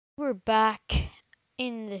we're back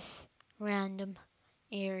in this random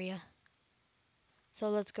area. So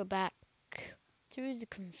let's go back through the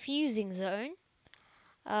confusing zone.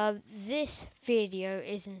 This video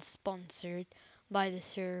isn't sponsored by the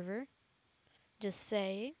server, just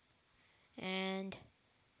saying. And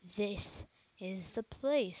this is the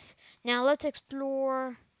place. Now let's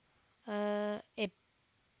explore. It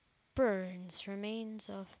burns remains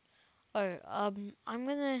of. I'm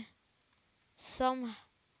gonna some.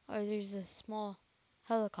 Oh, there's a small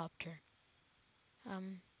helicopter.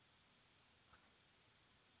 Um.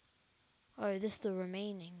 Oh, this is the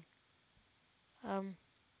remaining. Um.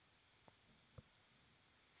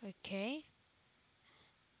 Okay.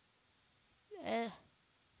 Uh,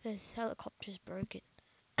 this helicopter's broken.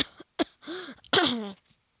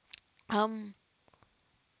 um.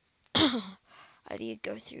 I need to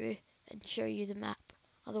go through and show you the map.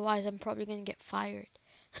 Otherwise, I'm probably gonna get fired.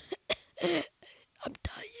 I'm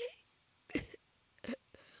dying.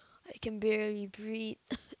 I can barely breathe.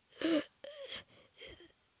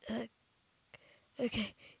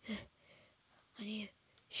 Okay. I need to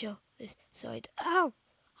show this side. Ow!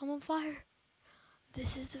 I'm on fire.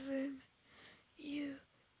 This is the room. You.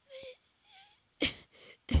 I'm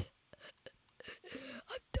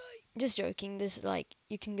dying. Just joking. This is like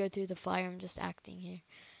you can go through the fire. I'm just acting here.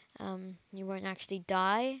 You won't actually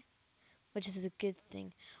die, which is a good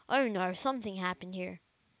thing. Oh no, something happened here.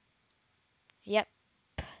 Yep.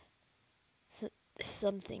 So,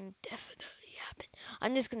 something definitely happened.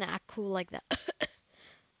 I'm just gonna act cool like that.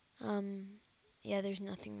 Yeah, there's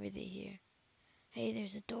nothing really here. Hey,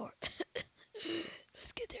 there's a door.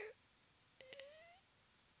 Let's get there.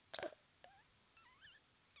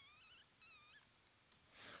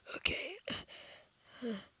 Okay.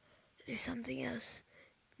 There's something else.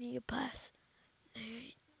 Need to pass.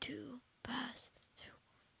 Need to pass.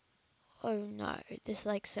 Oh no, there's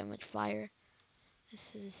like so much fire.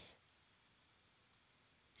 This is.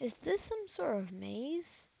 Is this some sort of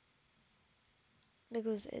maze?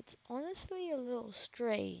 Because it's honestly a little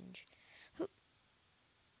strange.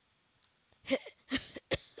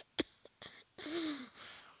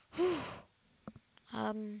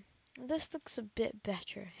 um, this looks a bit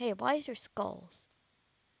better. Hey, why is there skulls?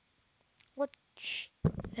 What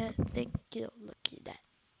think you're looking at?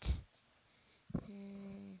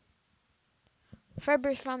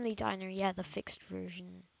 Fredbear's Family Diner, yeah, the fixed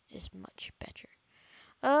version is much better.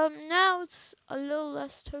 Now it's a little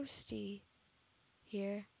less toasty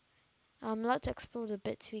here. Let's explore the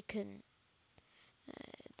bits we can.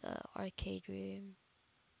 The arcade room.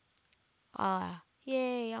 Ah,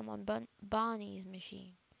 yay! I'm on Bonnie's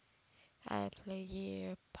machine. I play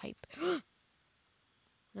your pipe.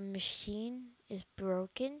 The machine is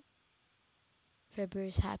broken.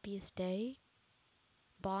 February's happiest day.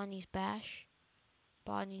 Bonnie's bash.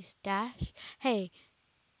 Bonnie's dash. Hey,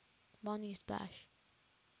 Bonnie's bash.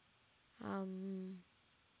 And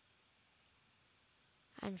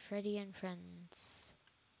Freddy and friends.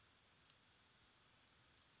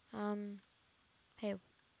 Hey,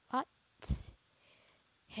 what?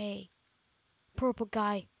 Hey, purple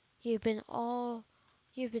guy. You've been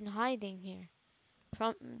hiding here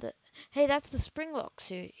from the. Hey, that's the Springlock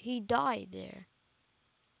suit. He died there.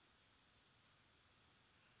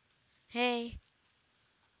 Hey.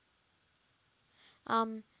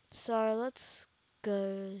 So let's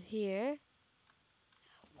go here.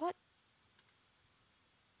 What?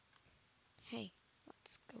 Hey,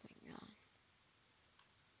 what's going on?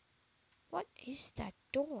 What is that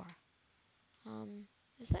door?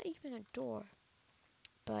 Is that even a door?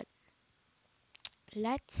 But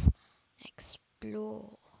let's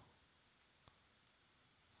explore.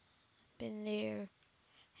 Been there.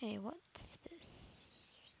 Hey, what's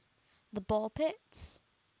this? The ball pits?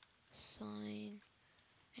 Sign.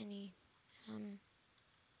 Any,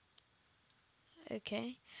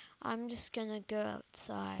 okay. I'm just gonna go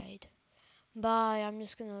outside. Bye, I'm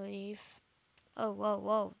just gonna leave. Oh, whoa,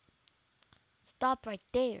 whoa. Stop right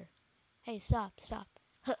there. Hey, stop, stop.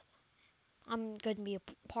 I'm gonna be a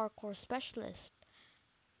parkour specialist.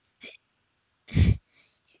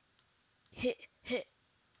 Hit, hit,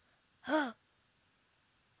 huh,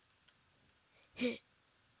 hit,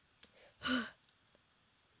 huh.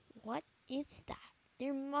 What is that?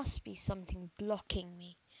 There must be something blocking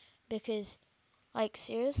me. Because, like,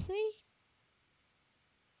 seriously?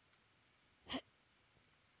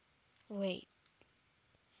 Wait,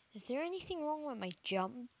 is there anything wrong with my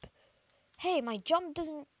jump? Hey, my jump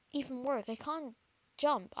doesn't even work. I can't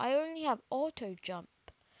jump. I only have auto jump.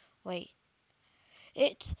 Wait,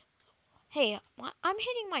 it's. Hey, I'm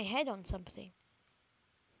hitting my head on something.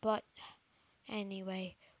 But,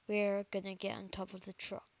 anyway, we're gonna get on top of the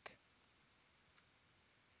truck.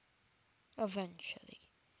 Eventually.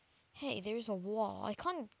 Hey, there's a wall. I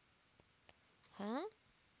can't... Huh?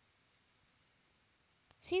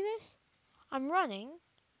 See this? I'm running.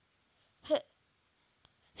 Huh,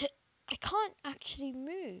 huh. I can't actually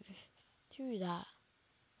move through that.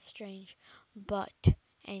 Strange. But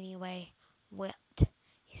anyway, what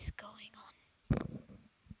is going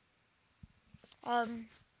on?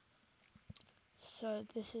 So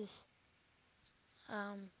this is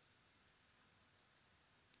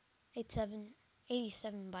 87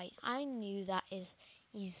 byte. I knew that is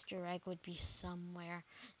Easter egg would be somewhere.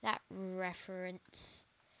 That reference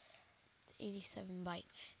 87 byte.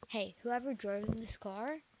 Hey, whoever drove in this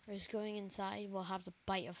car or is going inside will have the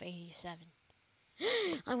byte of 87.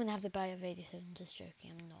 I'm gonna have the byte of 87. Just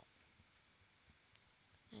joking. I'm not.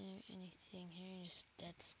 Anything here? Just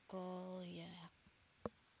dead skull. Yeah.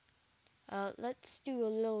 Let's do a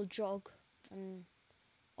little jog on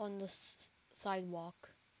the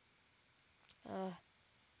sidewalk.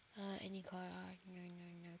 Any car?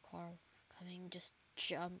 No car coming. Just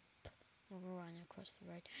jump, run across the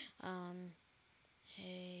road.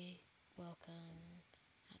 Hey, welcome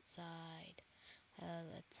outside.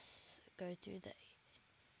 Let's go through the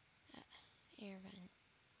air vent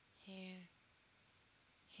here.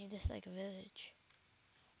 Hey, this is like a village.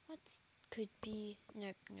 What could be?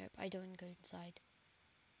 Nope. I don't go inside.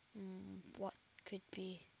 What could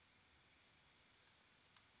be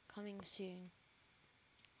coming soon?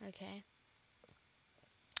 Okay.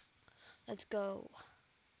 Let's go.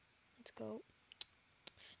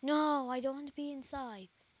 No, I don't want to be inside.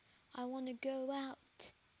 I want to go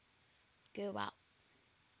out. Go out.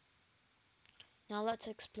 Now let's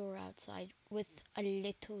explore outside with a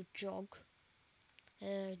little jog.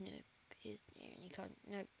 No, you can't.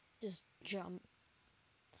 No, just jump.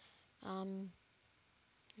 Now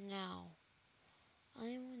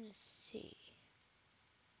I want to see.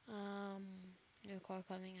 No car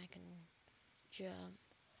coming. I can jump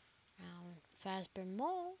around Fazbear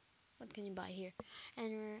Mall. What can you buy here?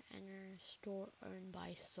 Enter store owned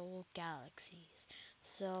by Soul Galaxies.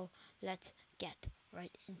 So let's get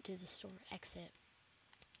right into the store. Exit.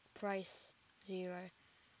 Price 0.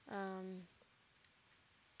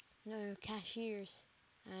 No cashiers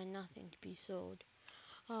and nothing to be sold.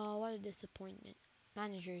 Oh, what a disappointment.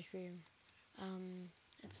 Manager's room.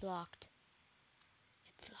 It's locked.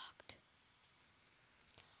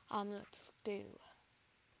 Let's do.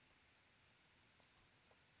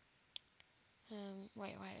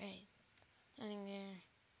 Wait. Nothing there.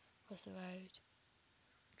 Across the road.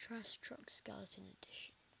 Trash Truck Skeleton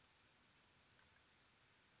Edition.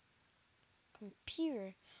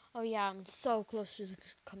 Computer. Oh yeah, I'm so close to the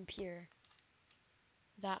computer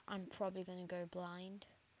that I'm probably gonna go blind.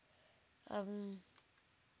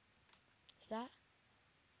 Is that?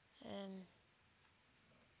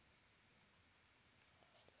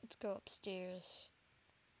 Let's go upstairs.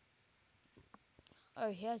 Oh,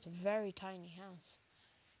 he has a very tiny house.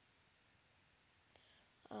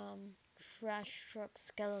 Trash Truck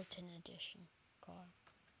Skeleton Edition car.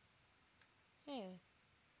 Hey,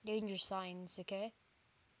 danger signs, okay?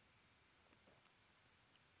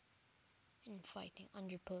 Infighting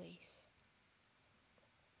under police.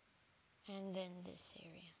 And then this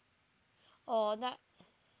area. Oh,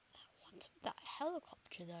 what's with that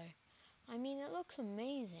helicopter though? I mean, it looks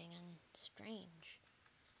amazing and strange.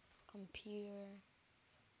 Computer,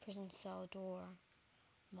 prison cell door,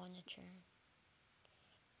 monitor,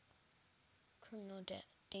 criminal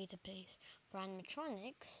database. For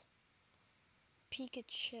animatronics,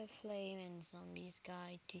 Pikachu, Flame, and Zombies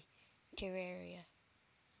Guide to Terraria.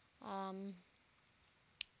 I'm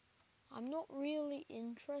not really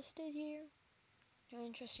interested here. No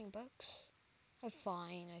interesting books? Oh,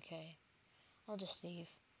 fine, okay. I'll just leave.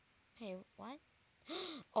 Hey, what?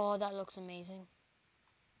 Oh, that looks amazing.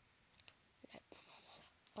 Let's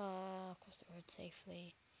cross the road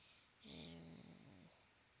safely.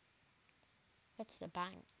 That's the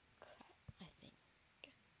bank, I think.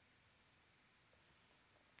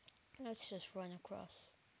 Let's just run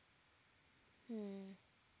across.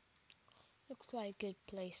 Looks like a good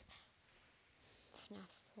place.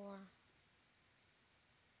 Fnaf 4.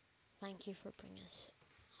 Thank you for bringing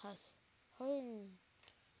us home.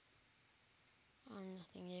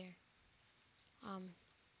 Nothing there.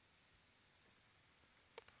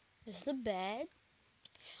 This is the bed.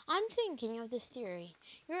 I'm thinking of this theory.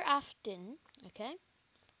 You're Afton, okay?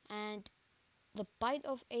 And the bite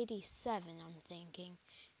of 87, I'm thinking.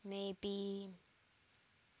 Maybe...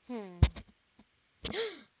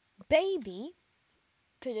 Baby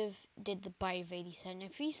could have did the bite of 87.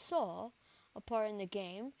 If he saw a part in the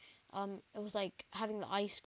game, it was like having the ice